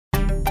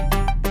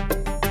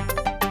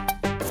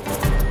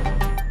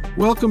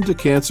Welcome to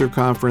Cancer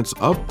Conference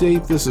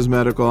Update. This is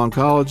medical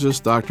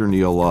oncologist Dr.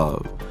 Neil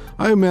Love.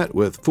 I met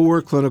with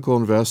 4 clinical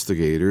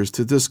investigators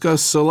to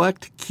discuss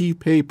select key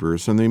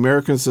papers from the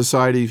American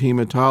Society of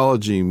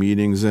Hematology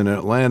meetings in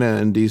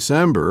Atlanta in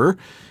December.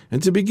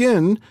 And to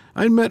begin,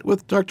 I met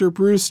with Dr.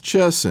 Bruce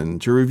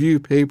Chiasson to review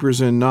papers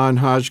in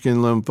non-Hodgkin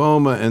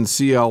lymphoma and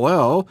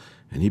CLL,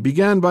 and he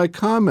began by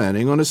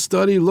commenting on a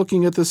study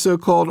looking at the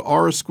so-called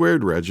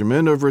R-squared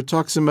regimen of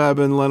rituximab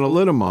and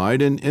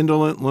lenalidomide in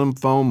indolent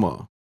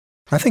lymphoma.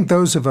 I think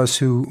those of us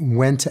who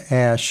went to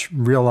ASH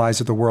realize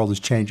that the world is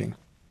changing.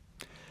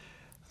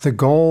 The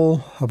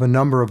goal of a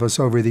number of us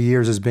over the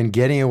years has been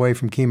getting away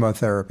from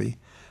chemotherapy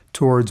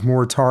towards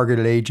more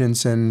targeted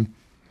agents, and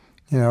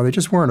they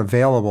just weren't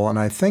available. And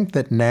I think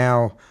that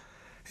now,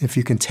 if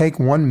you can take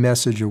one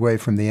message away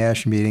from the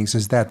ASH meetings,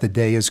 is that the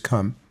day has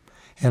come.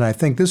 And I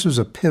think this was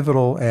a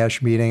pivotal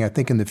ASH meeting. I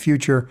think in the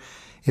future,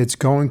 it's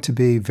going to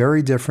be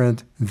very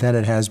different than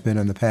it has been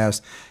in the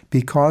past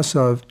because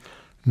of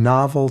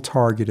novel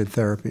targeted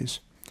therapies.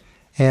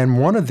 And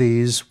one of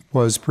these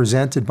was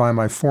presented by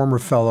my former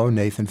fellow,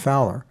 Nathan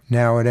Fowler,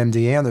 now at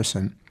MD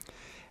Anderson.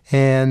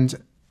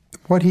 And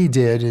what he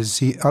did is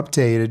he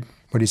updated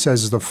what he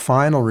says is the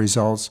final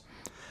results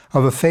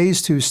of a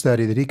phase 2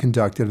 study that he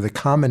conducted of the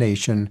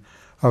combination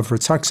of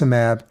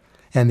rituximab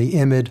and the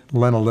IMiD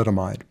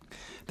lenalidomide.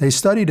 They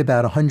studied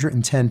about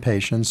 110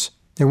 patients.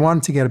 They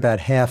wanted to get about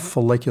half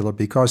follicular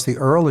because the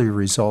early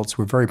results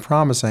were very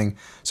promising,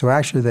 so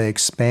actually they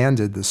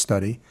expanded the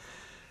study.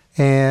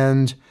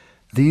 And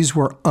these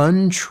were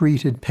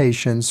untreated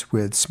patients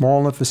with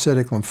small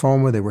lymphocytic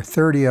lymphoma. There were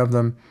 30 of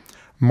them,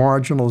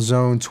 marginal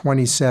zone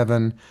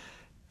 27,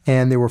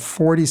 and there were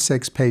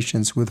 46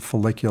 patients with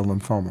follicular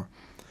lymphoma.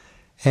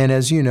 And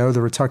as you know,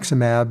 the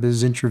rituximab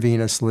is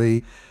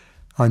intravenously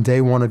on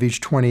day 1 of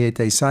each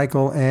 28-day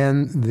cycle,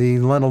 and the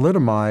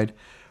lenalidomide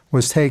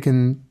was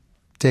taken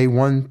day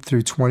 1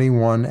 through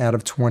 21 out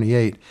of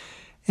 28.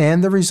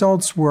 And the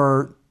results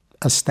were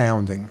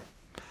astounding.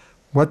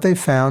 What they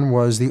found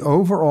was the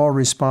overall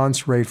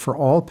response rate for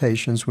all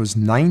patients was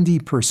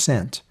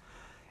 90%,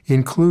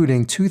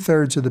 including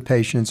 2/3 of the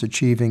patients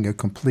achieving a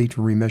complete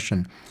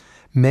remission.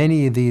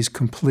 Many of these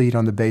complete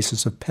on the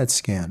basis of PET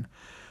scan.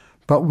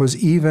 But was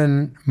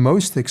even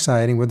most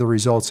exciting were the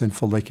results in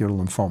follicular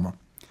lymphoma.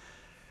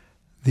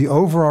 The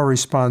overall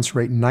response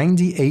rate,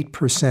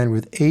 98%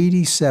 with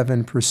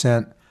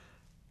 87%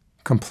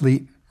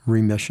 complete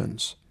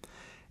remissions.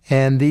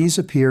 And these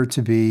appear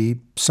to be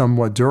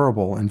somewhat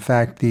durable. In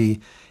fact, the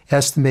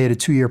estimated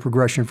 2-year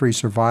progression-free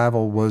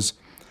survival was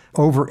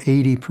over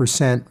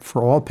 80%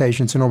 for all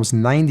patients and almost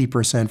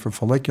 90% for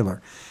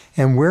follicular.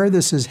 And where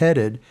this is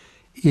headed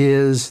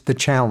is the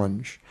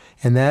challenge.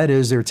 And that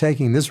is they're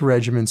taking this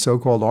regimen,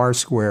 so-called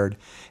R-squared,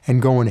 and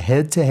going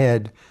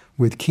head-to-head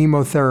with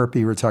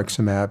chemotherapy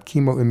rituximab,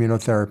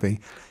 chemoimmunotherapy,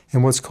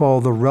 in what's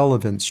called the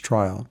relevance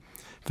trial.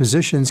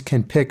 Physicians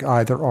can pick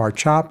either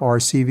R-CHOP,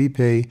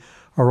 R-CVP,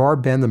 or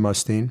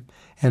R-bendamustine,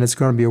 and it's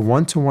going to be a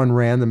 1-to-1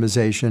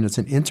 randomization. It's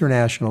an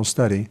international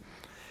study.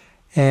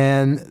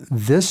 And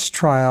this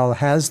trial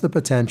has the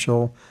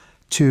potential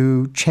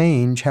to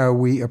change how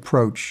we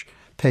approach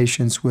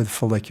patients with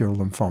follicular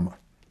lymphoma.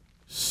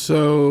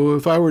 So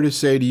if I were to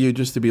say to you,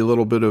 just to be a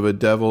little bit of a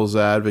devil's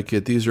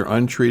advocate, these are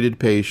untreated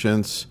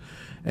patients,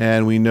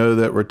 and we know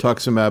that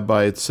rituximab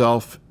by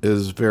itself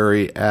is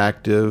very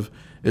active.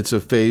 It's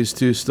a phase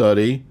 2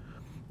 study.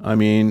 I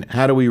mean,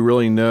 how do we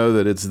really know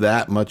that it's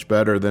that much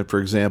better than, for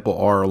example,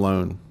 R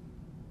alone?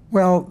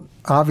 Well,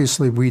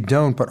 obviously we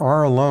don't, but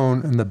R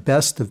alone in the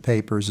best of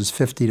papers is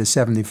 50 to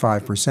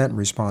 75%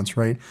 response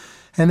rate,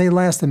 and they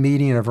last a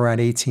median of around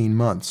 18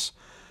 months.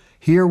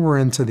 Here we're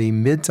into the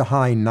mid to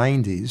high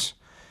 90s,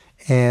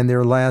 and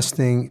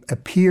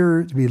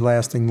appear to be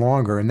lasting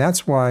longer, and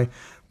that's why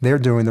they're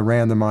doing the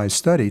randomized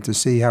study to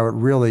see how it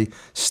really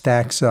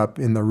stacks up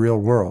in the real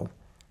world.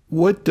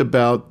 What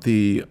about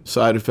the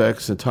side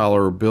effects and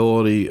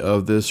tolerability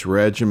of this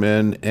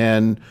regimen?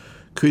 And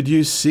could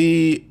you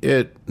see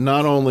it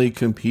not only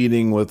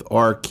competing with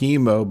R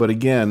chemo, but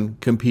again,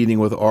 competing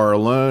with R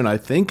alone? I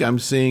think I'm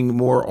seeing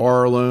more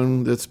R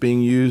alone that's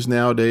being used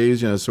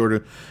nowadays, sort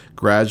of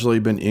gradually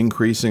been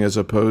increasing as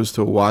opposed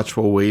to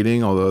watchful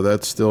waiting, although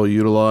that's still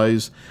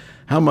utilized.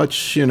 How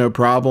much,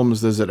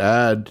 problems does it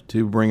add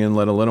to bring in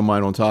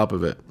lenalidomide on top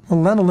of it? Well,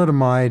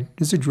 lenalidomide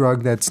is a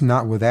drug that's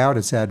not without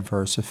its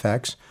adverse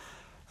effects.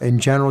 In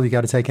general, you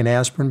got to take an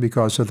aspirin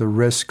because of the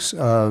risks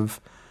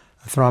of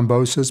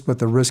thrombosis, but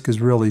the risk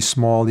is really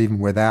small even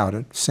without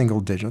it, single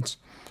digits.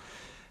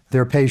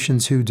 There are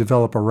patients who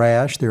develop a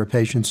rash, there are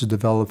patients who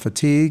develop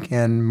fatigue,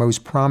 and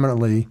most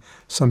prominently,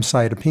 some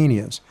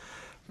cytopenias.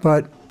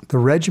 But the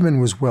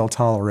regimen was well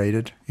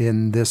tolerated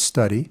in this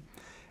study,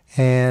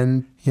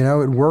 and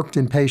it worked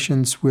in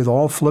patients with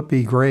all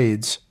FLIPI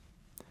grades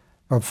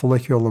of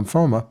follicular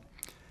lymphoma.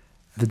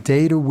 The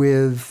data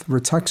with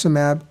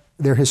rituximab,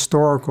 their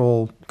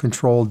historical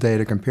control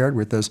data compared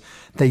with this,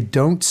 they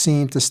don't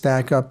seem to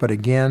stack up, but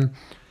again,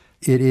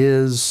 it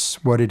is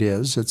what it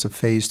is. It's a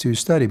phase 2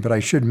 study. But I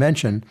should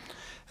mention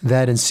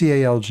that in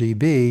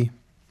CALGB,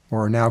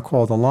 or now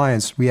called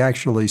Alliance, we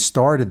actually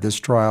started this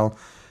trial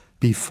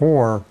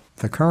before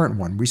the current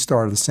one. We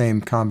started the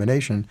same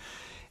combination.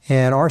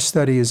 And our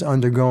study is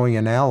undergoing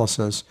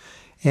analysis.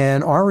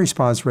 And our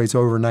response rate's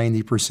over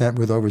 90%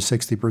 with over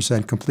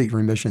 60% complete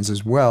remissions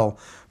as well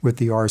with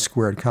the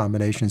R-squared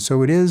combination.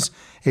 So it is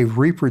a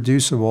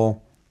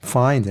reproducible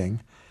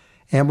finding.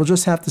 And we'll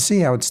just have to see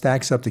how it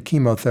stacks up to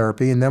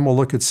chemotherapy. And then we'll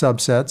look at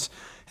subsets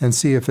and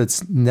see if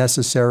it's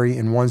necessary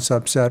in one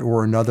subset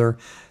or another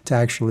to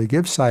actually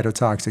give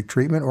cytotoxic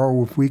treatment,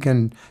 or if we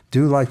can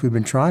do like we've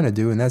been trying to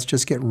do, and that's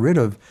just get rid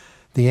of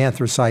the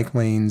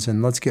anthracyclines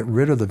and let's get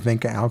rid of the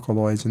vinca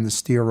alkaloids and the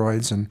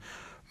steroids and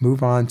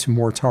move on to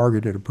more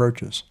targeted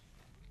approaches.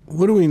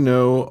 What do we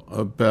know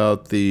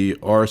about the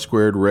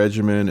R-squared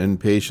regimen in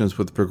patients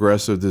with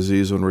progressive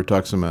disease on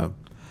rituximab?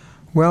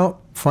 Well,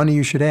 funny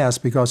you should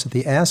ask, because at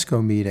the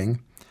ASCO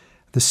meeting,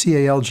 the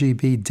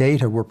CALGB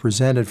data were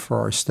presented for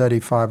our study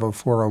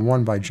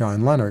 50401 by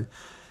John Leonard,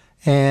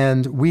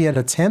 and we had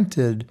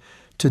attempted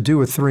to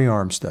do a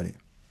 3-arm study,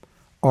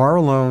 R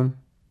alone,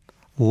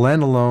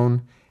 Len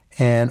alone,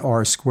 and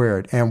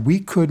R-squared, and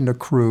we couldn't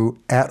accrue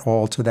at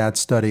all to that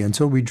study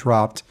until we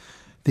dropped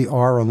the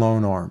R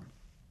alone arm.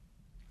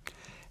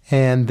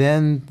 And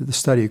then the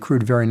study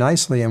accrued very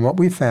nicely, and what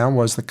we found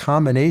was the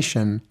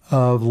combination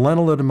of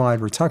lenalidomide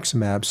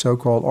rituximab,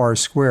 so-called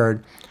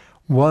R-squared,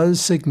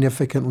 was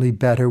significantly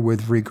better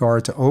with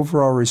regard to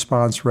overall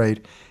response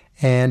rate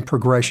and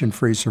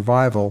progression-free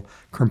survival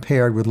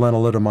compared with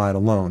lenalidomide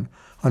alone.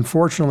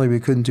 Unfortunately, we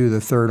couldn't do the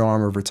 3rd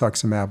arm of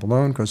rituximab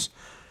alone because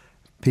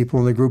people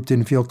in the group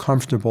didn't feel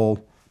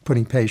comfortable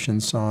putting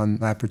patients on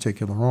that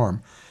particular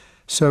arm.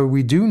 So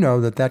we do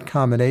know that that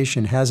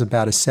combination has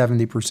about a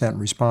 70%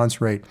 response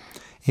rate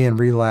in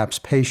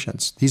relapsed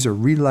patients. These are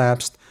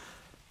relapsed,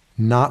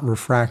 not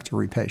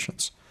refractory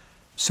patients.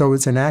 So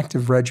it's an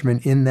active regimen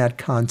in that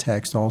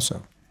context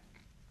also.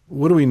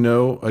 What do we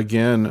know,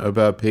 again,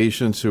 about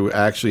patients who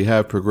actually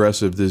have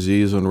progressive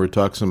disease on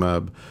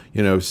rituximab?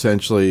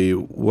 Essentially,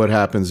 what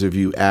happens if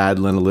you add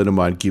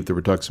lenalidomide and keep the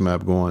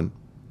rituximab going?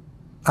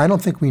 I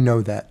don't think we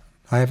know that.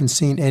 I haven't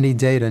seen any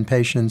data in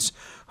patients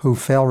who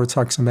fail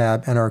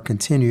rituximab and are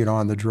continued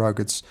on the drug.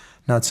 It's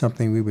not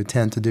something we would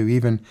tend to do,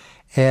 even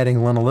adding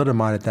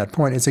lenalidomide at that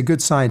point. It's a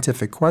good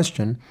scientific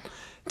question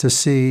to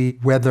see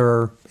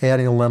whether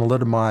adding a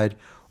lenalidomide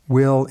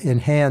will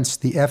enhance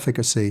the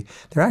efficacy.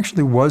 There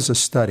actually was a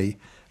study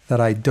that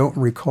I don't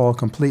recall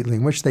completely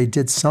in which they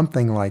did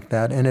something like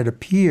that, and it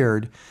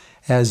appeared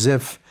as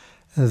if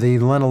the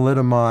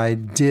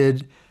lenalidomide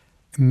did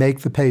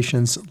make the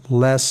patients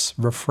less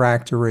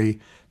refractory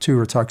to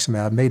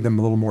rituximab, made them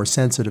a little more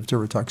sensitive to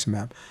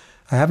rituximab.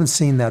 I haven't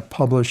seen that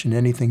published in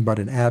anything but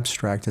an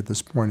abstract at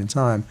this point in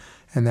time,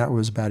 and that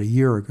was about a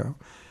year ago.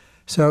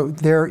 So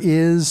there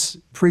is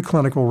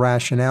preclinical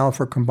rationale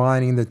for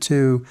combining the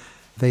two.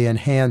 They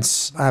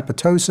enhance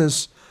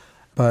apoptosis,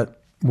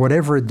 but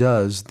whatever it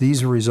does,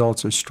 these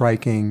results are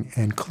striking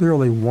and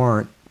clearly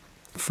warrant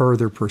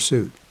further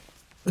pursuit.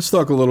 Let's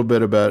talk a little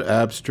bit about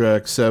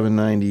Abstract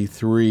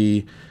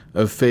 793,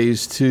 a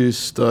phase 2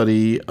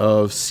 study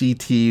of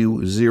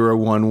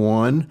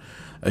CT011,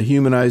 a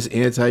humanized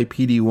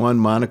anti-PD-1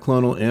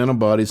 monoclonal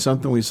antibody,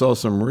 something we saw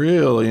some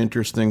really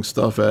interesting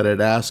stuff at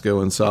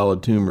ASCO in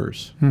solid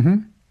tumors.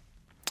 Mm-hmm.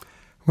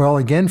 Well,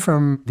 again,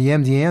 from the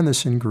MD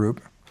Anderson group,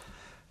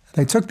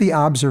 they took the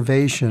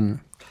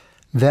observation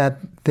that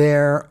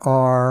there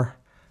are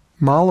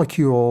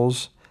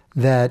molecules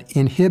that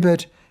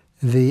inhibit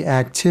the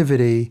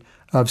activity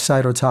of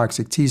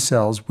cytotoxic T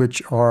cells,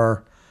 which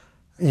are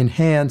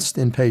enhanced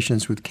in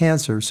patients with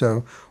cancer.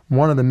 So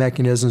one of the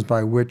mechanisms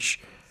by which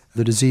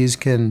the disease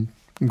can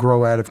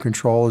grow out of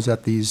control is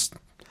that these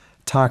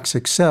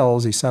toxic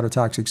cells, these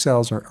cytotoxic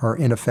cells, are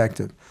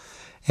ineffective.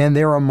 And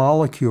there are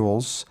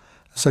molecules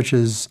such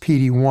as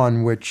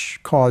PD-1 which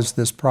cause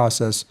this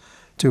process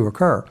to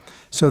occur.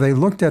 So they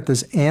looked at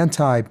this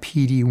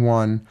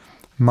anti-PD-1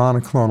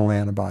 monoclonal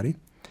antibody,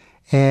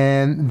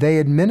 and they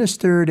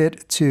administered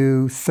it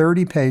to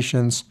 30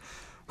 patients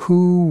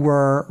who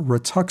were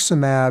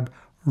rituximab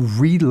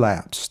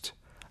relapsed,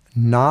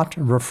 not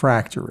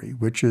refractory,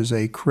 which is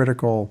a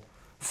critical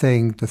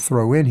thing to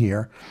throw in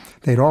here.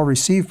 They'd all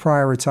received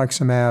prior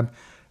rituximab,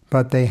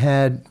 but they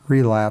had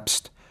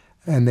relapsed,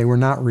 and they were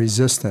not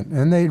resistant.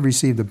 And they'd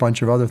received a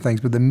bunch of other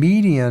things, but the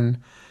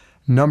median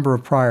number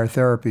of prior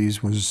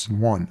therapies was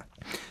 1.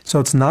 So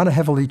it's not a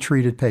heavily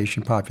treated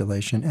patient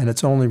population, and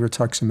it's only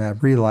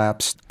rituximab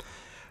relapsed.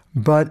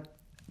 But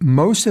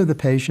most of the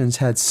patients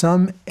had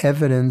some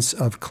evidence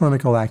of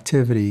clinical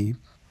activity.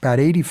 About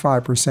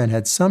 85%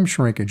 had some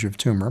shrinkage of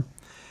tumor.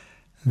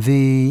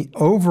 The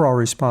overall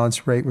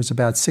response rate was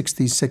about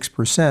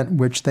 66%,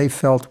 which they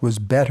felt was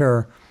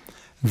better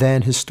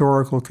than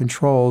historical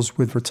controls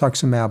with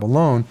rituximab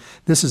alone.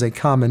 This is a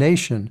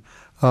combination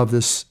of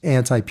this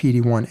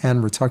anti-PD-1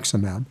 and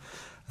rituximab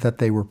that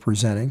they were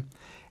presenting.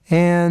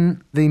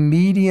 And the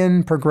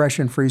median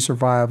progression-free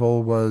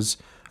survival was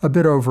a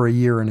bit over a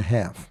year and a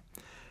half.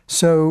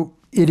 So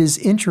it is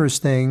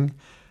interesting,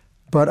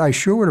 but I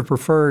sure would have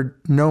preferred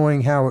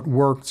knowing how it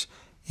worked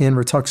in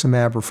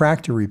rituximab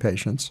refractory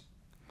patients,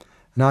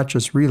 not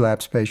just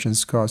relapse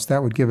patients, because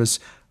that would give us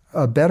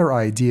a better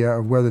idea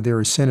of whether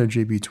there is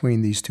synergy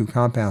between these two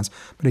compounds.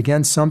 But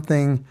again,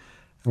 something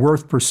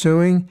worth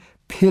pursuing.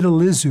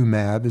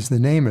 Pitolizumab is the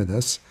name of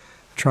this.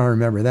 I'm trying to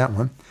remember that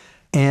one.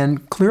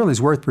 And clearly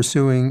is worth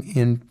pursuing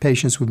in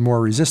patients with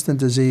more resistant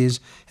disease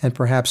and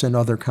perhaps in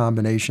other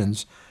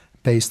combinations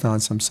based on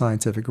some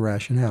scientific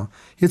rationale.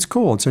 It's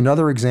cool. It's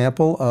another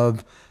example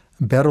of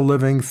better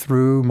living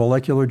through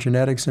molecular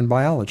genetics and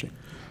biology.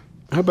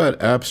 How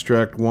about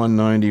Abstract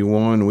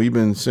 191? We've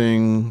been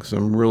seeing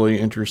some really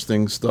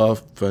interesting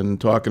stuff and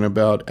talking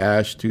about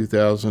ASH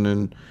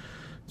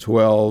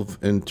 2012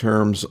 in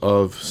terms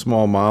of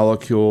small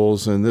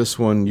molecules, and this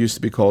one used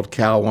to be called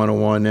Cal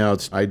 101, now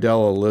it's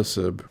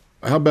idelalisib.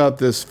 How about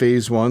this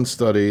phase 1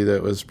 study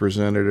that was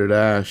presented at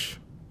ASH?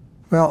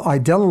 Well,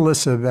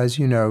 idelalisib, as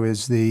you know,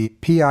 is the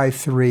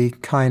PI3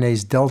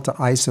 kinase delta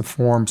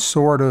isoform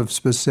sort of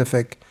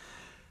specific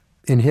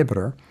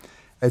inhibitor.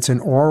 It's an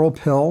oral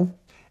pill,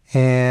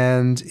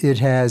 and it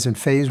has, in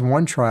phase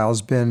 1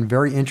 trials, been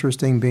very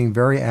interesting, being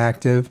very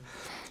active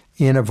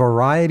in a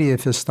variety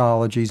of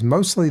histologies,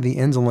 mostly the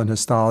indolent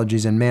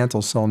histologies in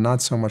mantle cell,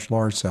 not so much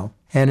large cell,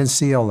 and in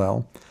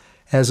CLL,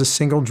 as a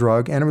single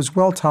drug, and it was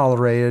well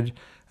tolerated,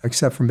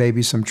 except for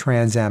maybe some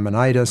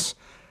transaminitis.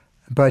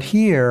 But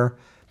here,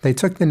 they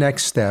took the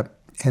next step,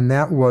 and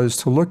that was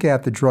to look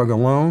at the drug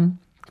alone,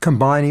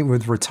 combining it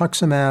with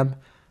rituximab,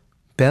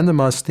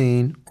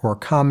 bendamustine, or a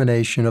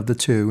combination of the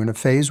two in a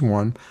phase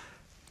 1,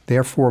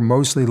 therefore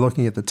mostly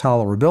looking at the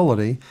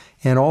tolerability,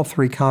 and all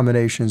three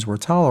combinations were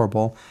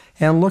tolerable,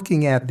 and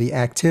looking at the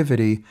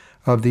activity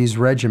of these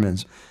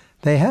regimens.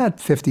 They had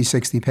 50,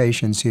 60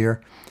 patients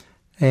here,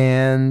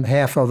 and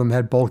half of them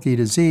had bulky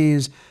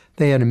disease.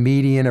 They had a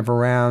median of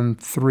around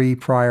 3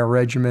 prior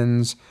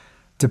regimens.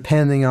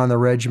 Depending on the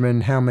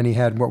regimen, how many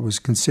had what was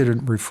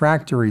considered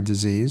refractory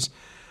disease.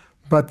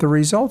 But the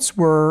results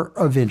were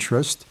of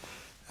interest.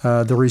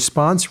 The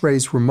response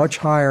rates were much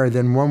higher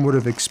than one would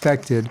have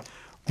expected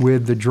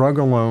with the drug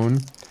alone.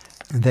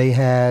 They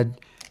had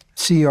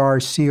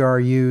CRs,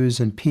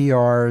 CRUs, and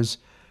PRs,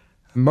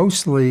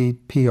 mostly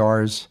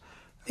PRs,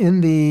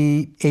 in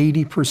the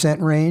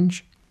 80%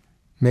 range,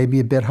 maybe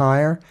a bit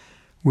higher,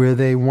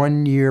 with a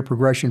 1-year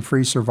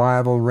progression-free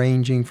survival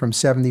ranging from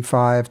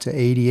 75 to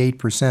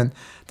 88%,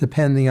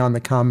 depending on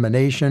the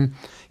combination.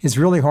 It's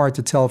really hard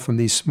to tell from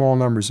these small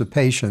numbers of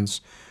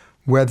patients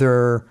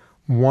whether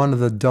one of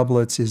the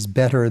doublets is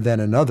better than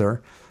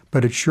another,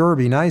 but it sure would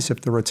be nice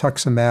if the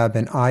rituximab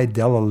and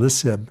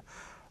idelalisib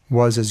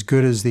was as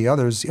good as the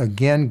others,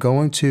 again,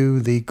 going to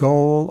the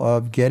goal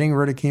of getting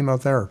rid of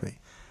chemotherapy.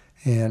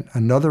 And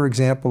another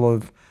example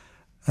of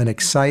an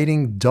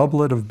exciting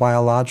doublet of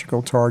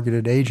biological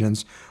targeted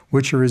agents,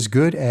 which are as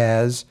good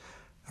as,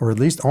 or at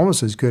least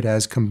almost as good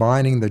as,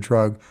 combining the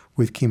drug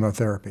with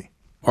chemotherapy.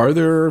 Are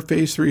there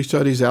phase 3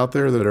 studies out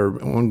there that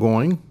are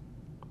ongoing?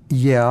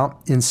 Yeah,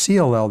 in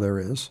CLL there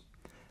is.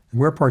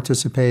 We're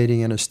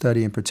participating in a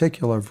study in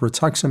particular of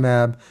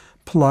rituximab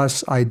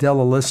plus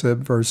idelalisib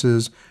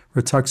versus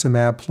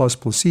rituximab plus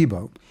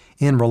placebo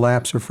in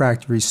relapse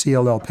refractory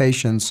CLL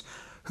patients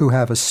who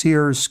have a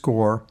Sears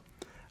score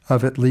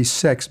of at least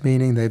 6,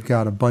 meaning they've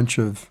got a bunch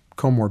of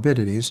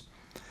comorbidities.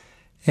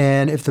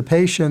 And if the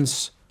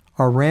patients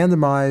are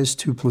randomized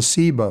to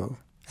placebo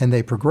and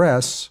they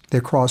progress,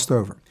 they're crossed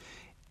over.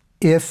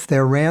 If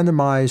they're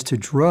randomized to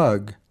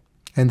drug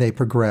and they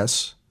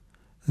progress,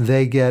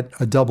 they get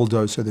a double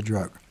dose of the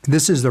drug.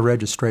 This is the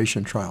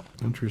registration trial.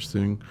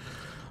 Interesting.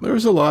 There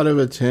was a lot of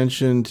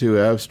attention to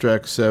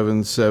Abstract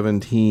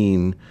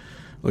 717,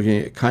 looking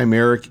at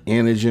chimeric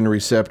antigen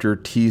receptor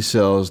T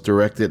cells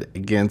directed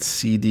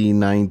against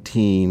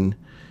CD19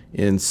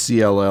 in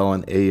CLL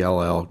and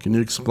ALL. Can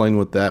you explain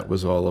what that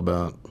was all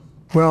about?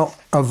 Well,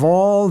 of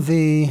all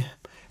the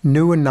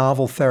new and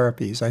novel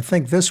therapies, I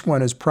think this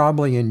one has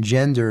probably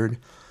engendered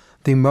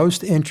the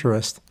most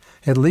interest,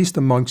 at least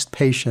amongst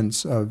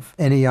patients of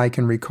any I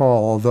can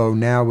recall, although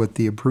now with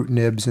the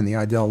ibrutinibs and the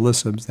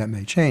idelalisibs, that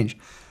may change.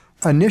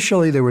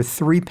 Initially, there were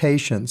 3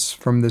 patients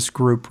from this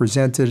group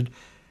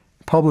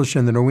published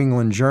in the New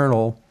England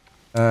Journal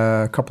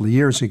a couple of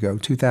years ago,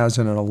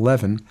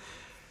 2011.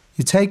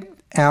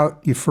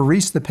 You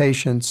pherese the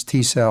patient's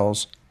T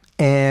cells,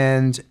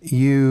 and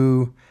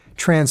you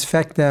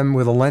transfect them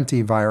with a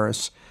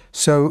lentivirus,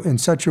 so in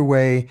such a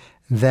way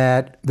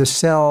that the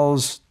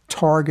cells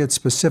target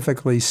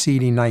specifically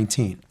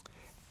CD19.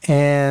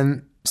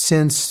 And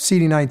since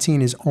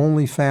CD19 is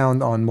only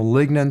found on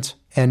malignant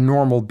and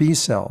normal B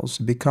cells,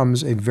 it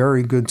becomes a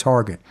very good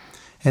target.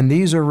 And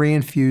these are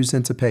reinfused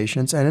into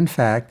patients, and in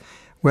fact,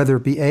 whether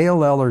it be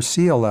ALL or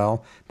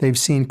CLL, they've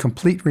seen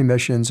complete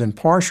remissions and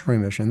partial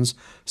remissions,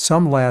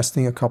 some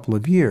lasting a couple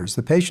of years.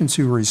 The patients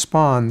who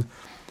respond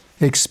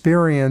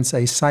experience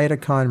a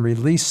cytokine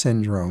release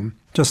syndrome,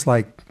 just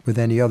like with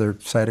any other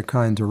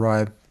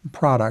cytokine-derived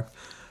product.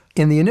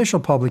 In the initial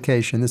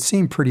publication, it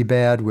seemed pretty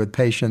bad with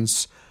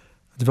patients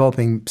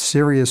developing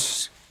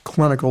serious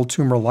clinical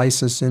tumor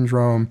lysis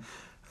syndrome,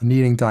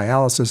 needing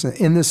dialysis.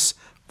 In this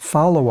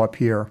follow-up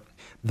here,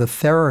 the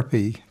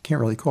therapy,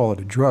 can't really call it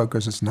a drug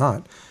because it's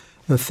not,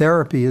 the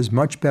therapy is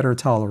much better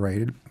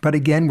tolerated. But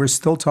again, we're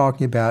still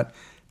talking about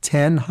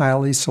 10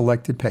 highly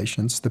selected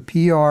patients. The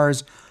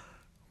PRs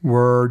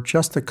were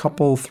just a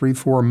couple,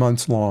 3-4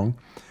 months long,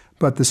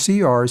 but the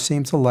CRs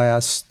seem to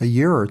last a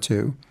year or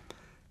two.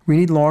 We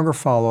need longer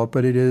follow-up,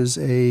 but it is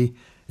a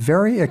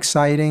very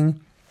exciting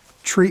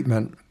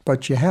treatment,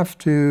 but you have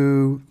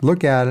to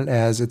look at it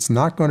as it's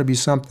not going to be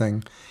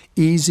something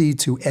easy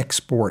to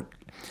export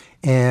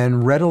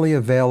and readily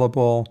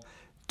available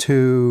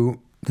to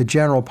the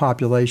general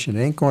population.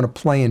 It ain't going to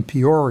play in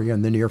Peoria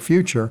in the near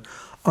future,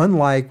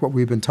 unlike what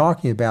we've been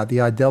talking about, the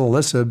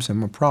idelalisibs, and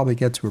we'll probably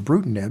get to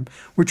ibrutinib,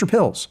 which are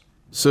pills.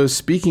 So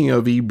speaking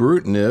of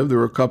ibrutinib, there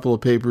were a couple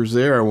of papers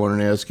there I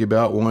wanted to ask you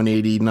about,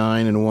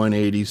 189 and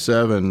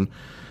 187,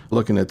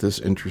 looking at this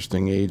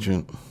interesting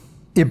agent.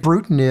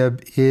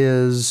 Ibrutinib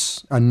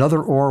is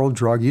another oral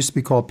drug, used to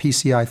be called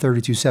PCI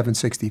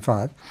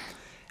 32765,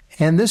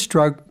 and this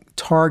drug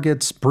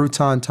targets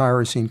Bruton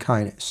tyrosine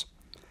kinase.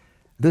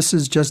 This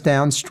is just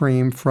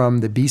downstream from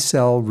the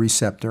B-cell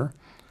receptor,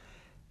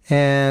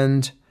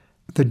 and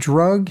the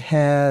drug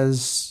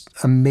has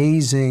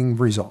amazing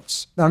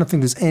results. I don't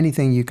think there's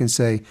anything you can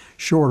say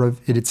short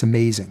of it, it's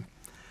amazing.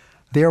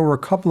 There were a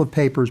couple of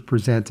papers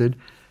presented.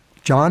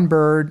 John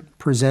Bird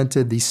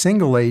presented the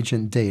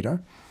single-agent data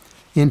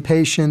in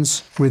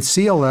patients with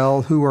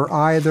CLL who are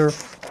either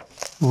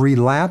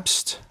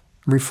relapsed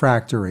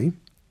refractory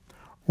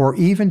or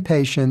even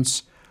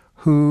patients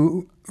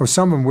who, or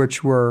some of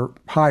which were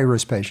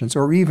high-risk patients,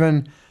 or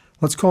even,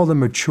 let's call them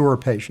mature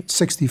patients,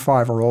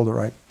 65 or older.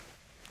 I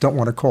don't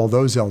want to call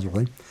those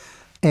elderly.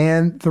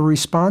 And the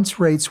response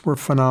rates were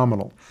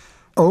phenomenal.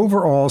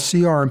 Overall,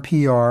 CR and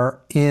PR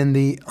in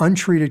the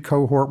untreated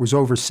cohort was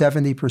over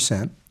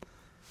 70%.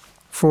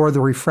 For the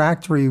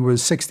refractory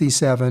was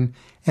 67%,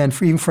 and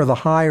even for the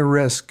high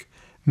risk,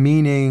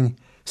 meaning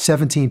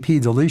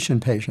 17p deletion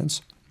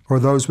patients, or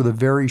those with a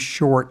very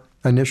short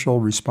initial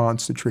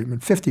response to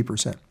treatment,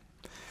 50%.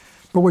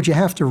 But what you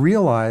have to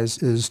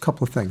realize is a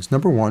couple of things.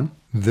 Number one,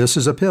 this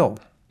is a pill.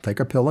 Take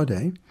a pill a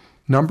day.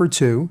 Number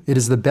two, it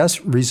is the best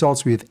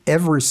results we have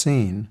ever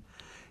seen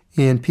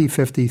in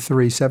P53,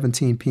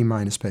 17p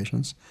minus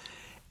patients.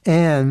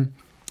 And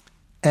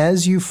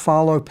as you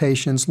follow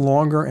patients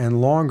longer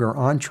and longer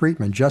on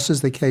treatment, just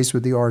as the case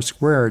with the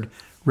R-squared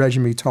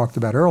regimen we talked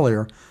about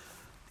earlier,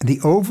 the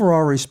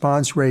overall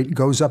response rate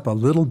goes up a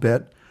little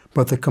bit,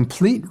 but the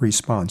complete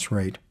response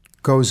rate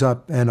goes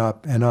up and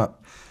up and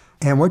up.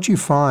 And what you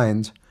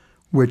find,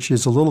 which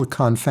is a little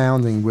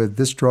confounding with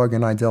this drug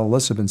and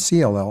idelalisib and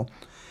CLL,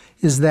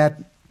 is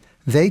that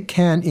they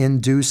can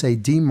induce a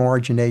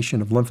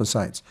demargination of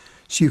lymphocytes.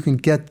 So you can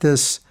get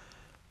this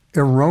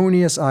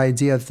erroneous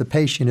idea that the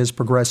patient is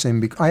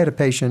progressing. I had a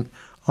patient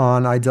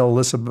on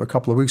idelalisib a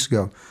couple of weeks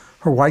ago.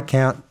 Her white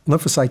count,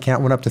 lymphocyte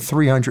count went up to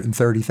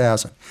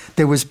 330,000.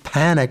 There was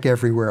panic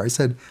everywhere. I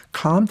said,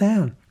 calm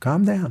down,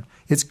 calm down.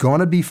 It's going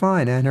to be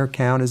fine. And her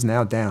count is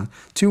now down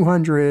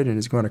 200 and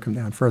is going to come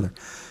down further.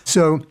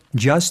 So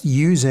just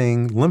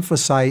using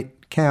lymphocyte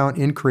count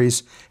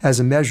increase as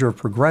a measure of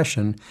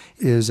progression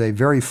is a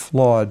very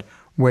flawed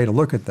way to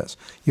look at this.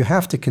 You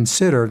have to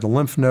consider the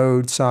lymph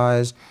node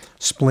size,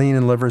 spleen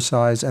and liver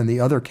size, and the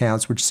other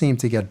counts, which seem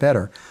to get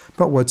better.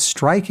 But what's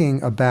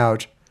striking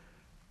about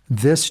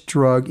this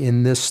drug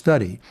in this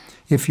study,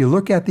 if you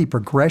look at the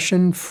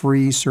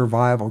progression-free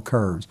survival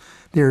curves,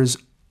 there's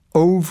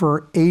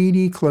over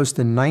 80, close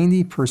to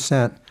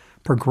 90%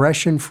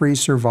 progression-free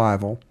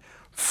survival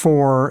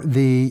for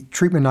the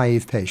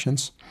treatment-naive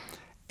patients.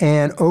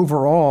 And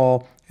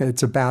overall,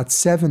 it's about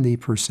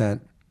 70%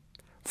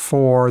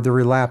 for the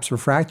relapsed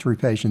refractory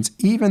patients.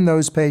 Even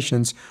those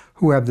patients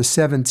who have the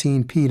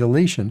 17p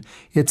deletion,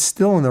 it's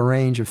still in the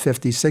range of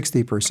 50,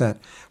 60%.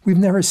 We've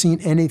never seen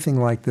anything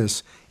like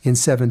this in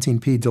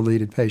 17p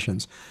deleted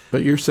patients.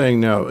 But you're saying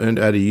now, and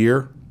at a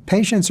year?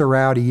 Patients are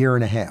out a year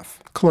and a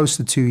half, close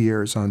to 2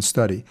 years on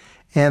study.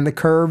 And the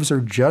curves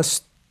are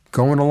just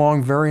going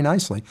along very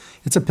nicely.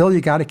 It's a pill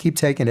you got to keep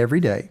taking every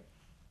day.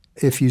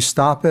 If you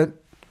stop it,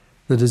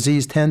 the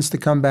disease tends to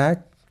come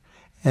back,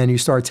 and you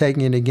start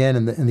taking it again,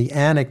 and in the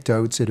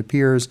anecdotes, it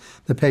appears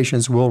the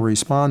patients will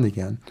respond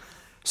again.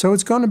 So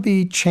it's going to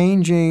be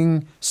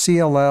changing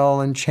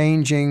CLL and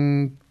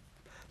changing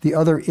the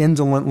other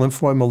indolent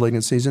lymphoid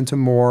malignancies into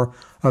more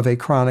of a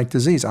chronic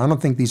disease. I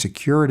don't think these are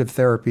curative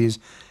therapies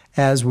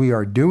as we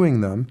are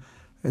doing them.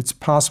 It's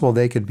possible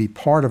they could be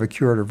part of a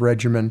curative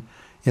regimen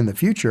in the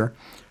future,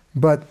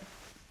 but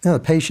the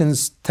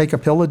patients take a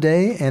pill a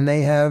day and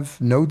they have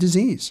no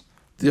disease.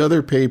 The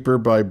other paper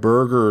by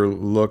Berger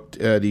looked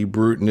at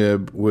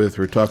ibrutinib with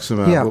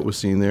rituximab. Yeah. What was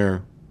seen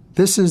there?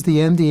 This is the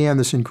MD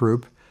Anderson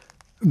group.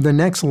 The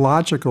next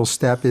logical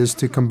step is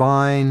to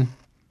combine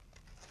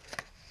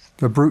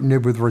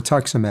ibrutinib with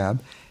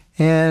rituximab.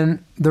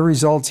 And the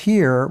results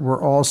here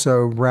were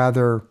also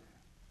rather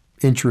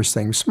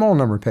interesting. Small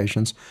number of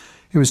patients.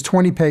 It was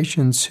 20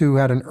 patients who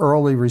had an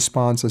early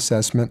response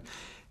assessment,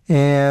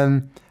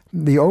 and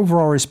the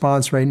overall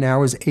response rate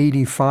now is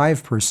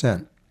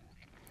 85%.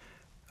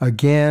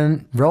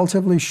 Again,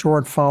 relatively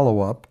short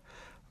follow-up,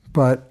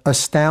 but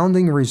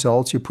astounding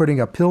results. You're putting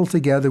a pill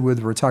together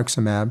with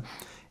rituximab,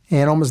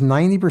 and almost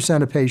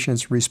 90% of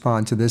patients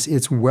respond to this.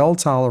 It's well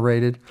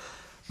tolerated.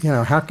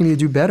 How can you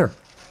do better?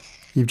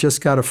 You've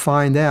just got to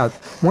find out.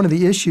 One of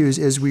the issues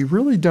is we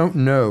really don't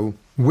know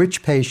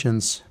which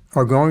patients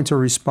are going to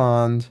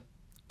respond,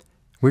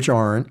 which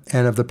aren't,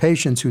 and of the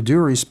patients who do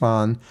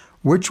respond,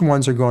 which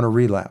ones are going to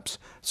relapse.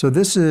 So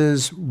this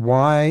is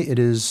why it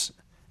is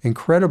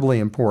incredibly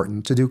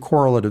important to do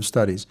correlative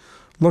studies,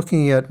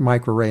 looking at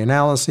microarray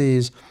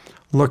analyses,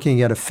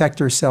 looking at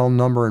effector cell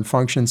number and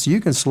function, so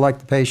you can select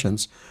the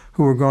patients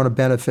who are going to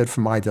benefit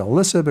from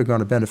idelalisib, are going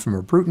to benefit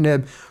from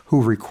ibrutinib,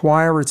 who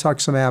require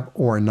rituximab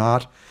or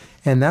not,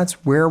 and that's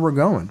where we're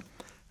going.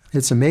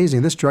 It's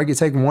amazing. This drug, you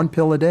take one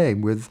pill a day.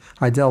 With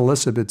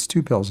idelalisib, it's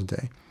 2 pills a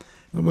day.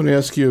 I'm going to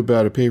ask you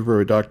about a paper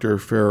with Dr.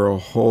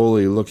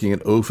 Farah-Holy looking at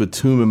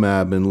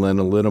ofatumumab and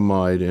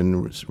lenalidomide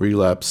in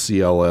relapse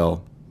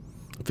CLL,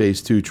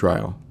 phase 2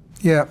 trial.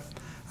 Yeah.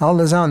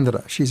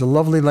 Alessandra, she's a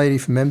lovely lady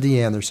from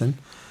MD Anderson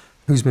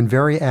who's been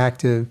very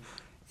active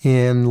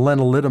in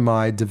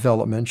lenalidomide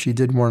development. She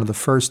did one of the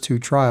first 2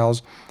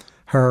 trials.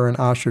 Her and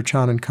Asher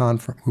Chandan-Khan,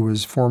 who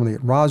was formerly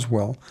at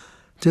Roswell,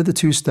 did the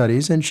 2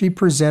 studies, and she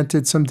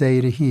presented some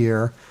data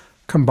here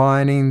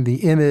combining the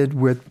IMiD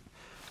with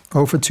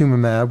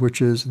ofatumumab,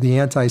 which is the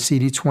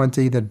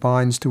anti-CD20 that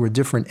binds to a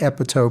different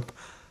epitope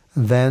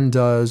than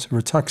does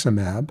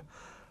rituximab.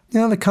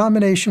 The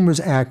combination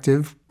was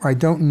active. I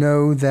don't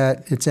know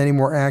that it's any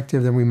more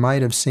active than we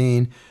might have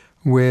seen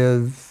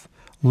with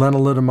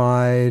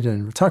lenalidomide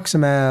and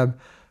rituximab.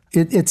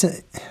 It's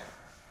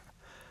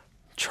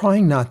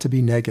trying not to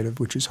be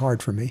negative, which is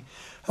hard for me.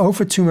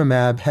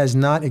 Ofatumumab has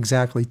not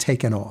exactly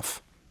taken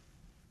off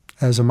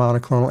as a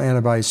monoclonal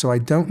antibody, so I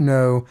don't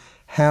know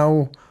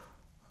how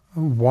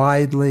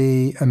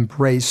widely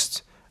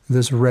embraced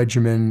this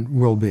regimen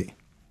will be.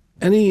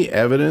 Any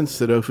evidence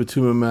that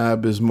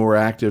ofatumumab is more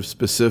active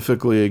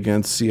specifically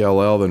against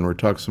CLL than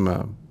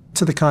rituximab?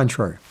 To the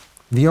contrary.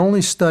 The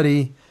only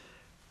study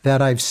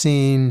that I've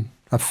seen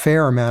a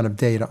fair amount of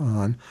data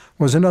on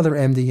was another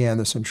MD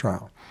Anderson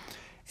trial.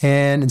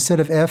 And instead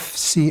of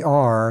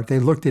FCR, they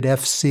looked at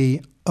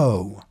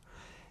FCO.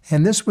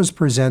 And this was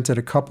presented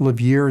a couple of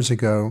years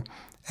ago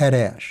at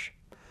ASH.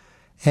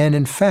 And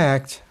in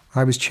fact,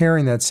 I was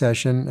chairing that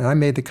session, and I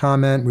made the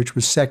comment, which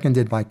was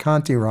seconded by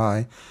Kanti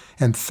Rai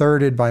and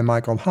thirded by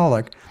Michael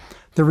Hollick.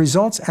 The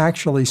results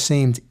actually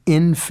seemed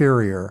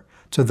inferior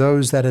to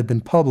those that had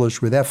been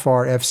published with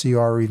FR, FCR,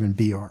 or even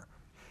BR.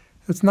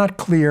 It's not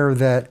clear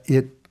that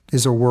it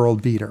is a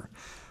world beater.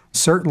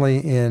 Certainly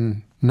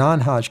in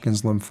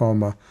non-Hodgkin's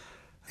lymphoma,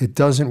 it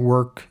doesn't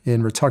work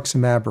in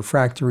rituximab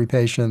refractory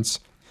patients.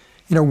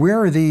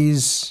 Where are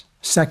these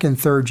second,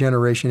 third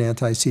generation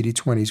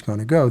anti-CD20s going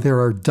to go? There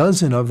are a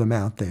dozen of them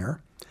out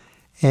there,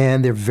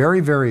 and they're very,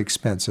 very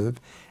expensive.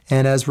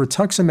 And as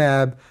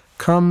rituximab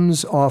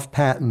comes off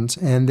patent,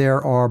 and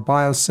there are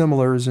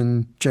biosimilars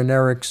and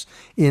generics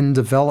in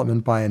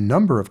development by a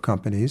number of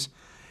companies,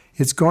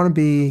 it's going to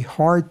be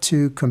hard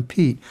to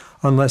compete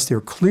unless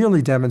they're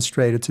clearly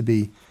demonstrated to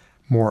be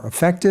more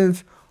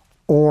effective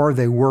or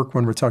they work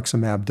when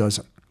rituximab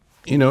doesn't.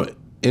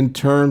 In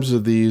terms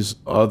of these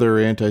other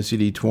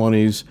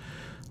anti-CD20s,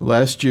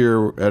 last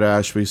year at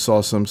ASH we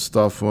saw some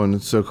stuff on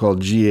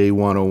so-called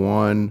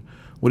GA101.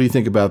 What do you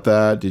think about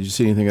that? Did you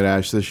see anything at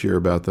ASH this year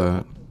about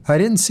that? I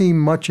didn't see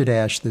much at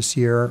ASH this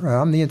year.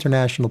 I'm the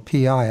international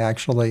PI,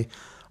 actually,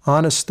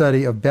 on a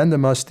study of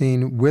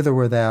bendamustine with or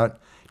without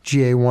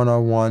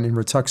GA101 in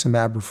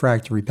rituximab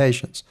refractory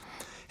patients.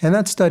 And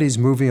that study's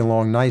moving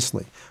along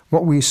nicely.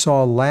 What we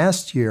saw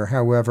last year,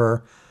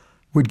 however,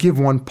 would give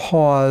one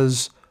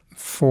pause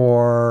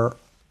for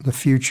the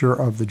future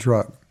of the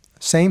drug.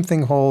 Same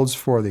thing holds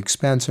for the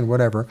expense and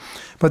whatever,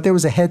 but there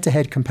was a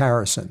head-to-head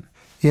comparison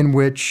in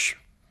which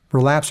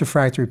relapsed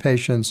refractory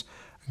patients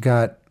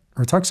got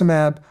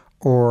rituximab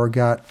or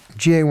got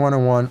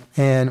GA101,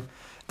 and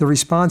the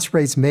response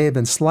rates may have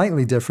been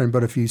slightly different,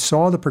 but if you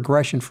saw the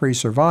progression-free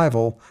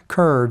survival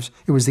curves,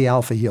 it was the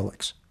alpha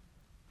helix.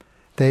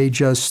 They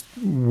just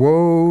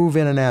wove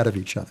in and out of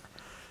each other.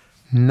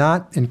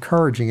 Not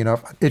encouraging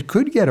enough. It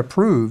could get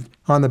approved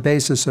on the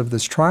basis of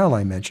this trial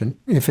I mentioned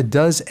if it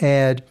does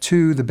add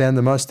to the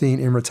bendamustine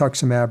in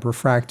rituximab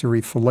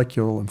refractory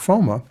follicular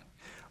lymphoma,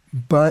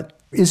 but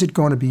is it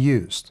going to be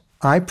used?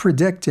 I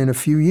predict in a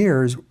few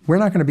years, we're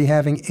not going to be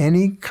having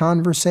any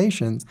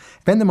conversations.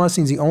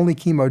 Bendamustine is the only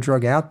chemo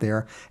drug out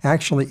there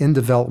actually in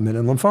development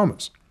in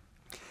lymphomas.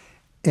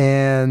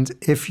 And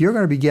if you're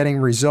going to be getting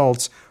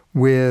results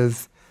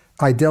with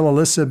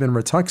idelalisib and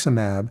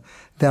rituximab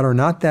that are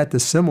not that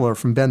dissimilar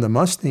from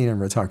bendamustine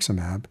and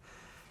rituximab,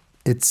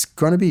 it's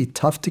going to be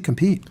tough to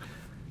compete.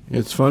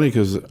 It's funny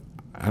because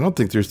I don't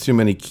think there's too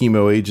many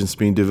chemo agents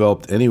being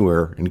developed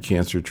anywhere in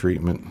cancer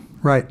treatment.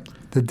 Right.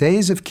 The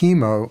days of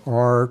chemo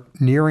are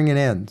nearing an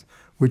end,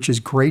 which is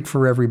great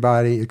for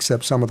everybody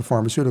except some of the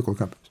pharmaceutical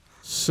companies.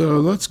 So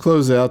let's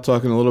close out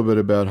talking a little bit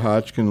about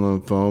Hodgkin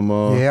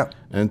lymphoma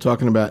and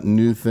talking about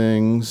new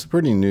things,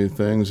 pretty new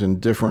things and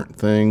different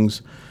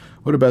things.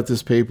 What about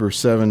this paper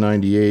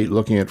 798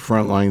 looking at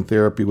frontline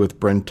therapy with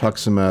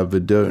brentuximab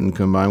vedotin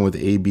combined with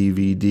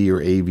ABVD or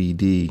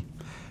AVD?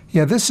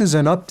 Yeah, this is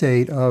an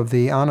update of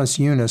the Anas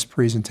Yunus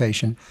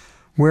presentation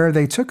where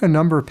they took a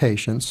number of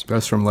patients.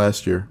 That's from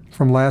last year.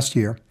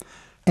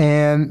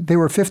 And there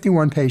were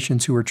 51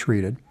 patients who were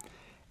treated.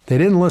 They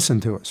didn't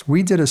listen to us.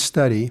 We did a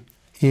study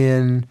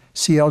in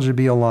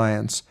CLGB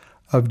Alliance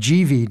of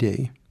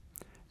GVD,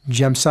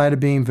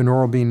 gemcitabine,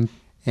 vinorelbine,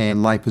 and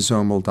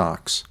liposomal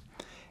dox,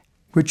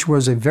 which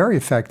was is a very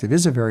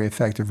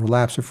effective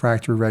relapse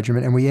refractory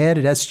regimen. And we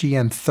added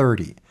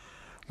SGN30,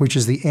 which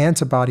is the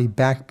antibody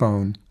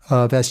backbone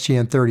of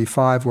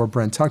SGN35 or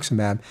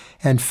brentuximab,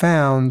 and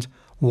found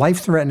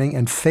life-threatening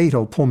and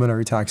fatal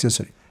pulmonary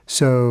toxicity.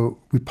 So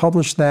we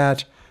published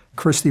that.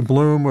 Christy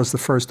Bloom was the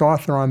first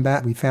author on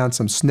that. We found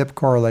some SNP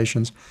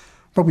correlations.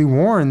 But we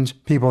warned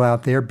people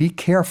out there, be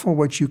careful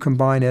what you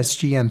combine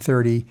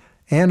SGN30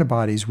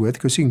 antibodies with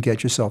because you can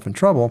get yourself in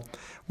trouble.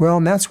 Well,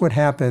 and that's what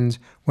happened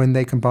when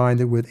they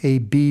combined it with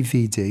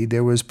ABVD.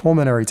 There was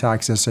pulmonary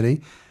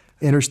toxicity,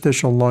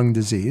 interstitial lung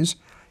disease,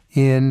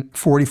 in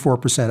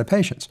 44% of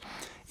patients.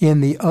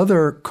 In the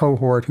other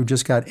cohort who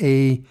just got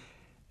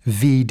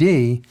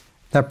AVD,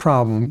 that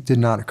problem did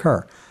not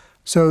occur.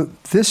 So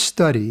this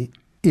study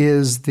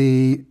and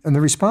the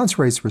response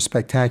rates were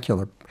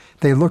spectacular.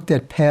 They looked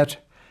at PET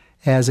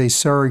as a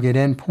surrogate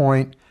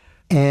endpoint,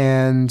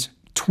 and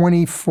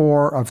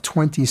 24 of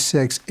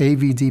 26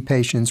 AVD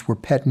patients were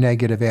PET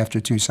negative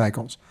after 2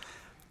 cycles.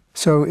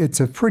 So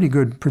it's a pretty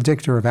good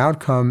predictor of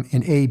outcome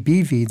in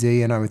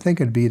ABVD, and I would think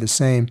it'd be the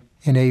same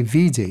in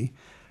AVD.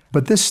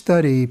 But this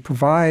study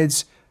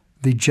provides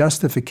the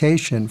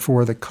justification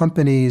for the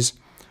company's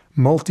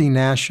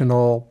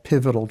multinational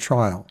pivotal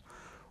trial,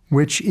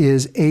 which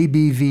is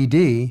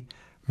ABVD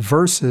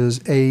versus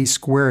A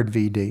squared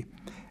VD,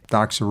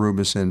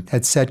 doxorubicin,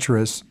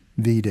 Adcetris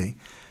VD,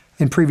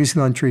 in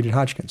previously untreated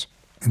Hodgkin's.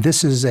 And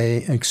this is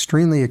an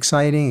extremely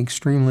exciting,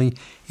 extremely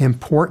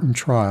important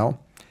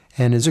trial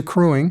and is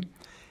accruing.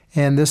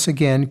 And this,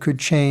 again, could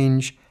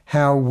change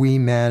how we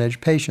manage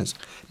patients.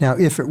 Now,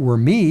 if it were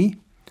me,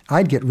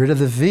 I'd get rid of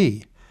the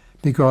V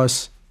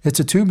because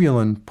it's a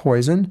tubulin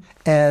poison,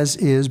 as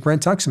is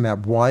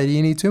brentuximab. Why do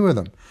you need 2 of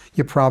them?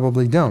 You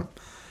probably don't.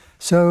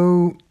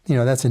 So,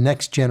 that's a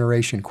next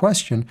generation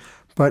question.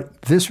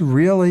 But this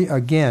really,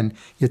 again,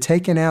 you're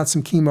taking out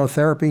some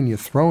chemotherapy and you're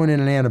throwing in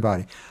an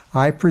antibody.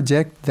 I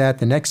predict that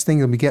the next thing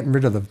you'll be getting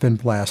rid of the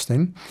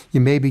vinblastine. You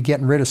may be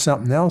getting rid of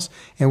something else,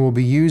 and we'll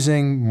be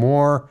using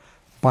more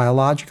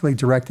biologically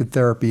directed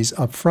therapies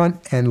up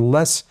front and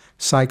less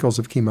cycles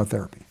of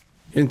chemotherapy.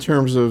 In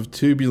terms of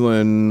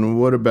tubulin,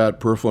 what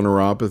about peripheral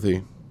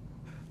neuropathy?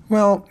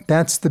 Well,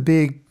 that's the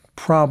big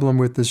problem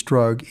with this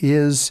drug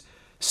is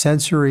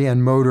sensory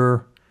and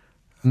motor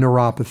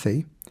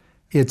neuropathy.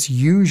 It's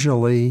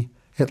usually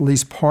at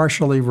least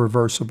partially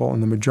reversible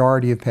in the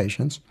majority of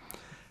patients,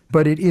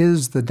 but it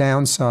is the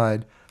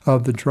downside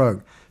of the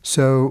drug.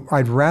 So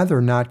I'd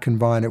rather not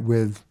combine it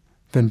with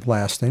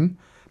vinblastine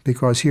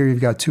because here you've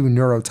got 2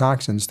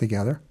 neurotoxins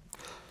together.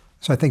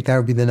 So I think that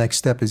would be the next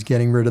step is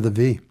getting rid of the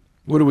V.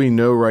 What do we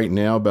know right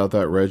now about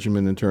that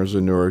regimen in terms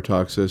of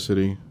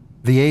neurotoxicity?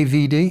 The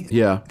AVD?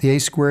 Yeah. The A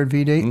squared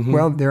VD? Mm-hmm.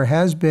 Well, there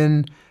has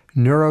been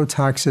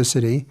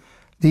neurotoxicity.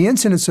 The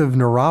incidence of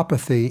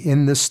neuropathy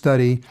in this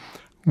study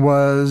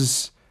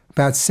was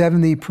about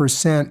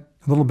 70%, a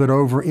little bit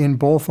over in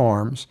both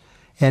arms,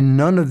 and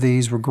none of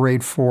these were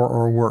grade 4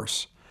 or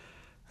worse.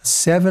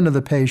 7 of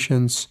the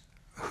patients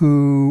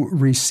who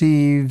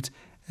received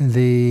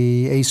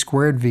the A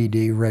squared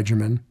VD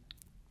regimen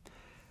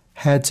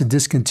had to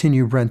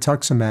discontinue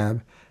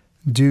brentuximab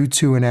due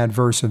to an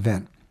adverse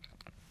event.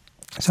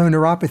 So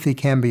neuropathy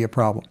can be a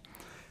problem.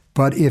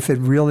 But if it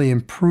really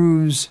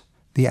improves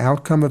the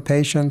outcome of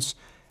patients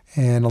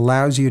and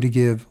allows you to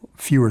give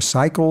fewer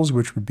cycles,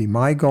 which would be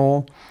my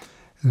goal,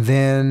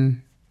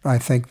 then I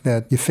think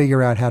that you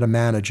figure out how to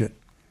manage it.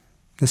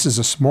 This is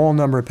a small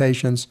number of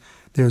patients.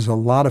 There's a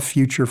lot of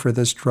future for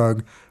this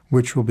drug,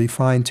 which will be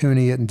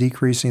fine-tuning it and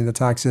decreasing the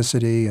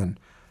toxicity and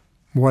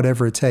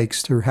whatever it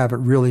takes to have it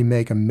really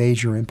make a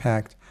major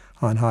impact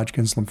on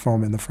Hodgkin's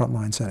lymphoma in the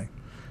frontline setting.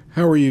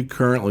 How are you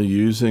currently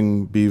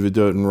using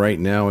B-vedotin right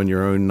now in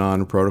your own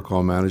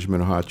non-protocol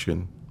management of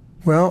Hodgkin?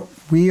 Well,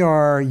 we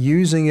are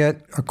using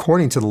it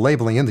according to the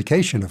labeling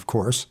indication, of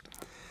course,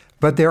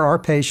 but there are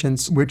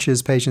patients, which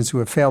is patients who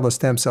have failed a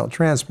stem cell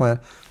transplant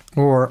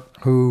or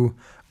who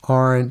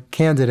aren't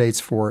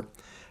candidates for it.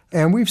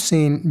 And we've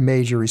seen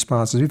major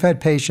responses. We've had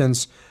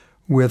patients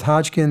with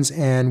Hodgkin's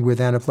and with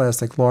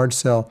anaplastic large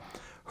cell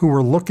who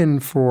were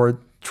looking for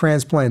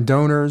transplant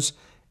donors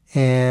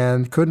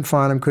and couldn't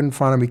find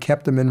them. We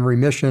kept them in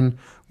remission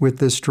with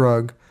this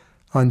drug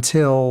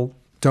until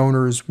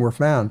donors were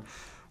found.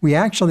 We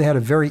actually had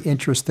a very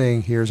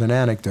interesting, here's an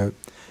anecdote.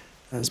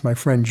 As my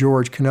friend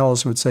George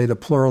Canellis would say, the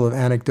plural of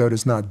anecdote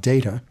is not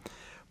data.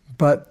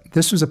 But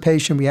this was a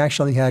patient we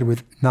actually had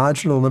with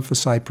nodular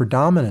lymphocyte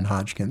predominant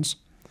Hodgkin's,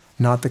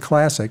 not the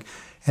classic.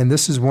 And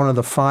this is one of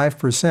the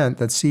 5%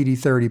 that's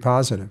CD30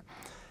 positive.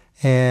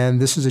 And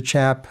this is a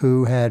chap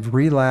who had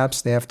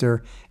relapsed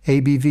after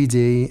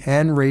ABVD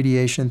and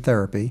radiation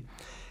therapy.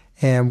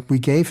 And we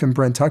gave him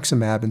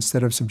brentuximab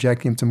instead of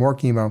subjecting him to more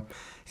chemo.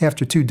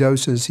 After 2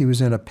 doses, he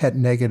was in a PET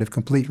negative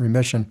complete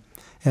remission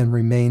and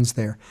remains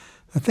there.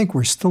 I think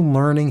we're still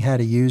learning how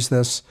to use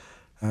this.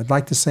 I'd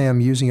like to say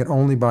I'm using it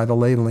only by the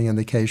labeling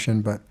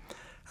indication, but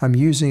I'm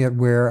using it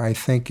where I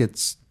think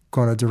it's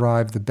going to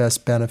derive the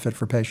best benefit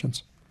for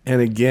patients.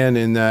 And again,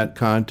 in that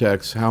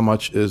context, how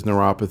much is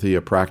neuropathy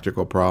a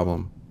practical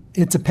problem?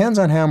 It depends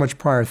on how much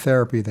prior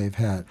therapy they've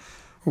had.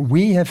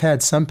 We have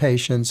had some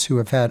patients who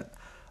have had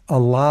a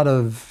lot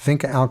of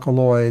vinca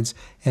alkaloids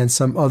and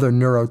some other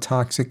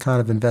neurotoxic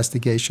kind of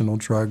investigational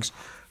drugs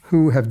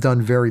who have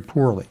done very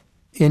poorly.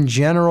 In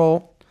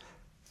general,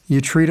 you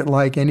treat it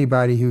like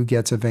anybody who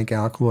gets a vinca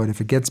alkaloid. If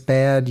it gets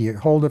bad, you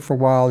hold it for a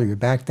while, you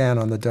back down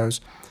on the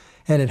dose.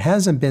 And it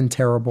hasn't been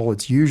terrible.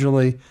 It's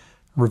usually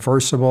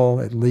reversible,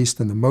 at least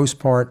in the most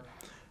part,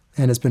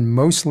 and it's been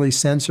mostly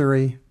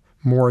sensory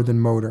more than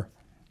motor.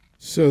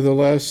 So the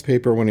last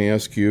paper I want to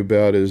ask you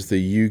about is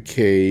the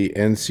UK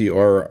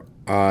NCRI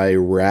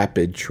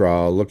RAPID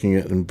trial looking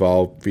at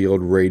involved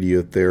field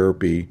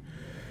radiotherapy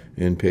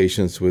in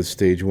patients with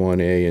stage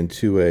 1A and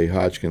 2A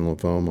Hodgkin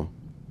lymphoma.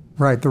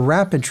 Right. The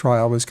RAPID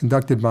trial was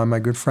conducted by my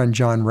good friend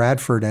John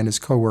Radford and his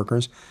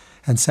coworkers,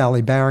 and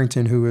Sally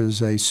Barrington, who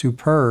is a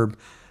superb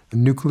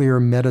nuclear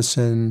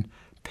medicine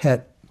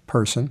PET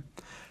person.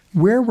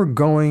 Where we're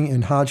going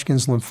in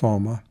Hodgkin's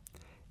lymphoma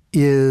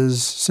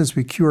is, since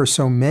we cure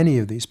so many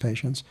of these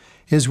patients,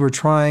 is we're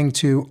trying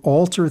to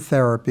alter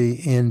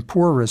therapy in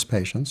poor risk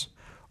patients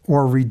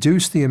or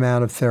reduce the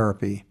amount of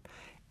therapy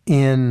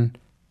in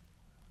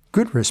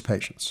good risk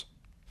patients.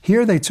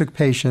 Here they took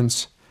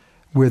patients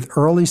with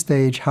early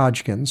stage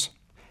Hodgkin's,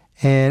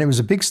 and it was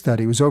a big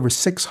study. It was over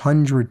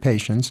 600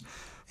 patients,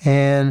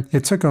 and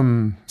it took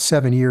them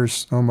 7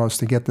 years almost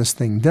to get this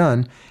thing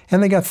done,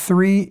 and they got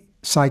 3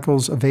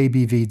 cycles of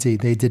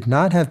ABVD. They did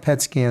not have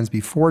PET scans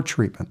before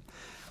treatment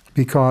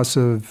because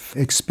of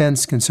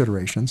expense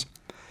considerations,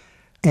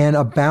 and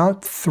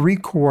about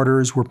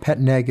 3/4 were PET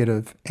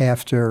negative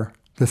after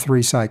the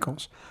 3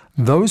 cycles.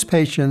 Those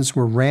patients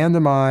were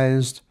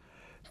randomized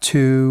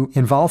to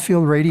involved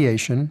field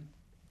radiation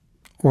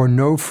or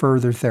no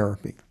further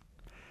therapy.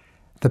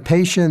 The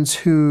patients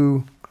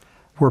who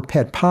were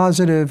PET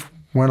positive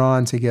went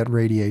on to get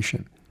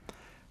radiation.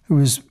 It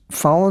was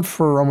followed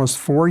for almost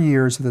 4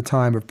 years at the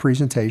time of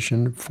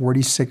presentation,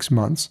 46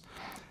 months,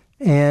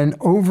 and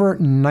over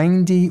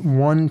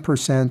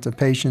 91% of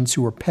patients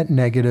who were PET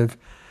negative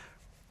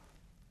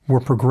were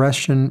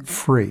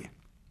progression-free,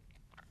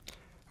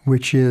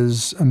 which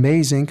is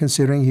amazing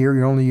considering here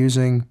you're only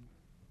using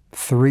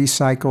 3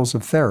 cycles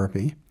of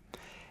therapy.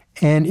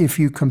 And if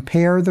you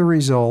compare the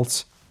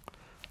results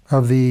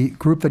of the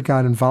group that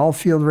got involved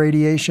field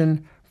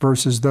radiation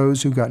versus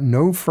those who got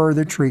no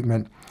further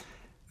treatment,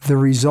 the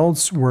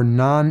results were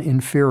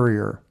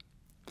non-inferior.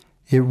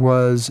 It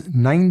was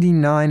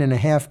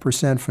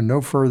 99.5% for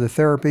no further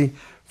therapy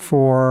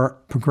for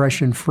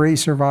progression-free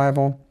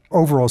survival,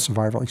 overall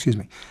survival,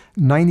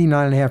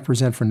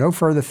 99.5% for no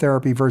further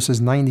therapy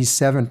versus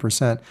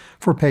 97%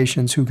 for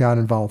patients who got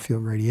involved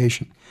field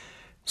radiation.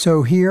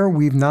 So here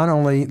we've not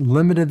only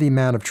limited the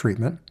amount of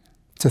treatment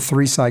to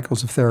 3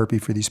 cycles of therapy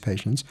for these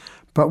patients,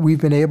 but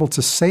we've been able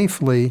to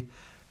safely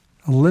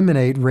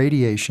eliminate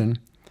radiation,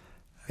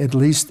 at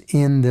least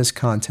in this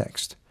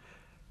context.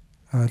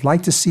 I'd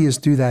like to see us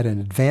do that in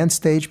advanced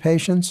stage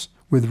patients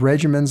with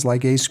regimens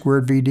like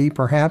A²VD.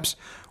 Perhaps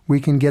we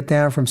can get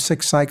down from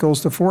 6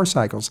 cycles to 4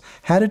 cycles.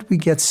 How did we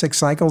get 6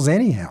 cycles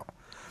anyhow?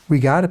 We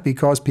got it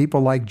because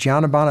people like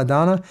Gianna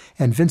Bonadonna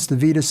and Vince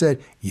DeVita said,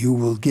 you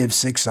will give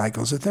 6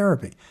 cycles of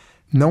therapy.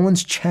 No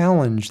one's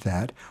challenged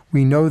that.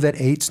 We know that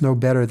 8's no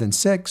better than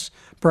 6.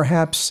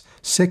 Perhaps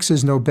 6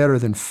 is no better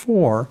than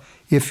 4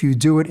 if you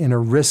do it in a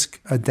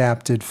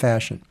risk-adapted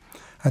fashion.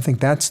 I think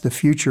that's the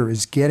future,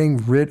 is getting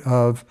rid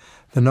of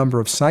the number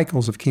of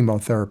cycles of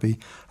chemotherapy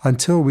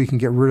until we can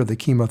get rid of the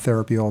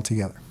chemotherapy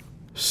altogether.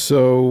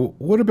 So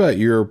what about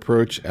your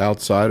approach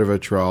outside of a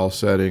trial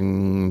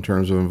setting in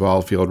terms of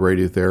involved field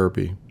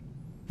radiotherapy?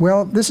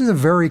 Well, this is a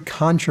very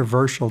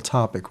controversial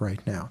topic right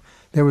now.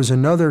 There was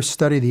another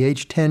study, the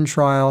H10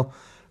 trial,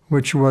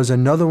 which was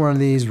another one of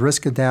these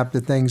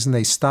risk-adapted things, and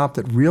they stopped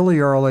it really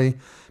early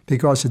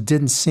because it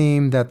didn't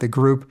seem that the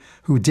group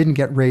who didn't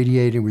get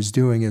radiated was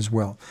doing as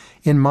well.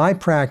 In my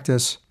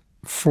practice,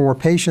 for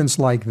patients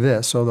like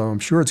this, although I'm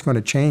sure it's going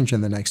to change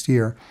in the next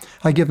year,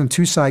 I give them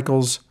 2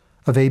 cycles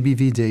of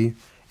ABVD.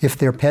 If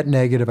they're PET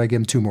negative, I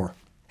give them 2 more.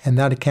 And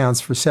that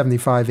accounts for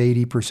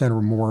 75-80%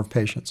 or more of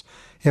patients.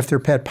 If they're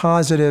PET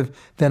positive,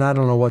 then I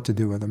don't know what to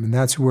do with them. And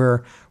that's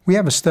where we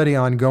have a study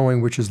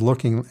ongoing which is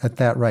looking at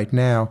that right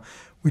now,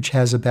 which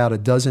has about a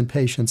dozen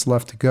patients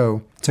left to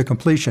go to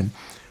completion,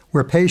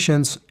 where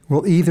patients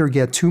will either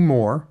get 2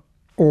 more,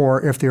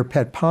 or if they're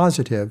PET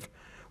positive,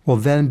 will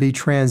then be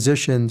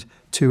transitioned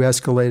to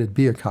escalated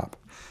BIACOP.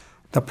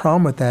 The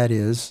problem with that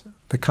is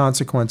the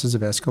consequences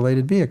of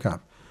escalated BIACOP.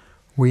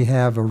 We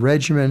have a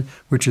regimen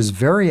which is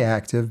very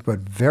active but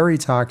very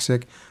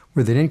toxic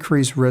with an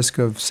increased risk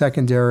of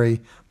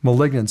secondary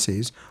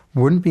malignancies.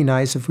 Wouldn't it be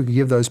nice if we could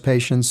give those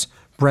patients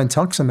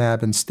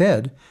brentuximab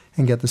instead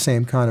and get the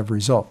same kind of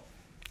result?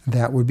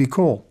 That would be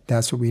cool.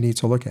 That's what we need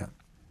to look at.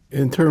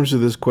 In terms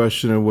of this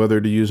question of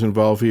whether to use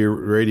involved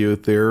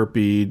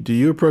radiotherapy, do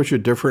you approach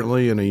it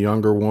differently in a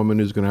younger woman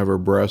who's going to have her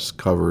breasts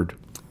covered?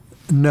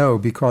 No,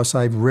 because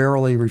I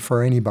rarely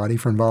refer anybody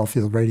for involved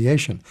field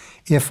radiation.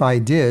 If I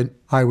did,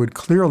 I would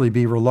clearly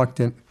be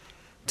reluctant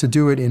to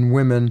do it in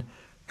women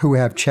who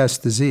have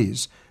chest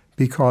disease,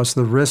 because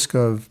the risk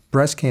of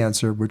breast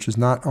cancer, which is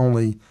not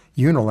only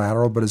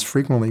unilateral but is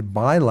frequently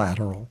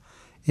bilateral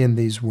in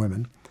these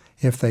women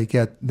if they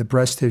get the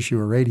breast tissue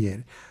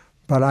irradiated.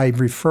 But I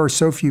refer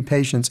so few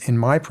patients in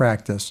my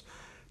practice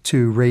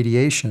to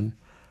radiation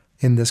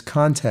in this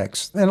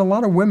context. And a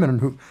lot of women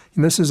who,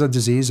 and this is a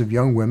disease of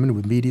young women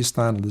with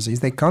mediastinal disease,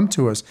 they come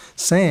to us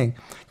saying,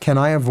 can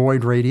I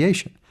avoid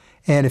radiation?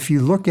 And if you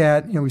look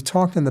at, we've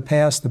talked in the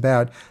past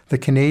about the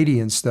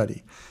Canadian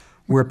study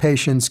where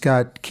patients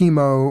got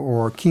chemo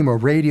or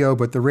chemo-radio,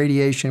 but the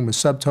radiation was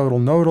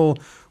subtotal nodal,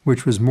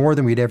 which was more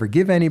than we'd ever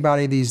give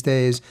anybody these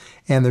days,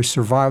 and their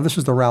survival, this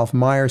was the Ralph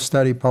Meyer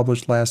study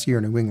published last year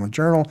in New England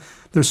Journal,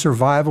 their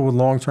survival with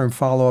long-term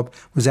follow-up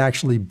was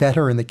actually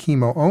better in the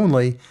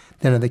chemo-only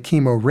than in the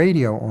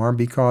chemo-radio arm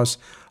because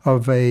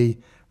of a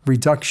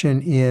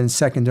reduction in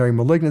secondary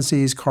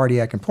malignancies,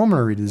 cardiac and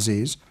pulmonary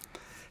disease.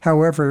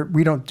 However,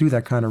 we don't do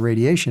that kind of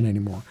radiation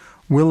anymore.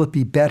 Will it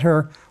be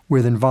better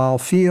with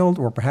involved field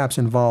or perhaps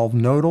involved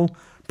nodal?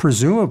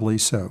 Presumably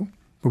so,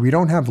 but we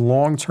don't have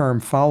long-term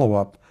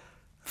follow-up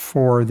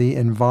for the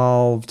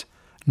involved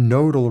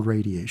nodal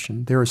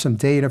radiation. There are some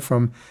data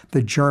from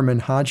the German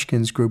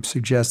Hodgkin's group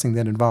suggesting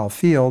that involved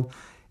field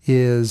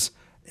is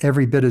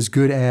every bit as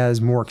good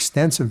as more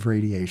extensive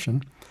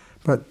radiation.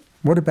 But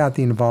what about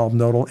the involved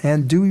nodal?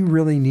 And do we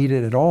really need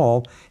it at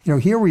all?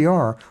 Here we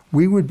are.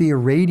 We would be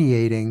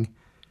irradiating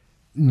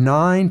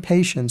 9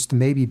 patients to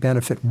maybe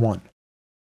benefit 1.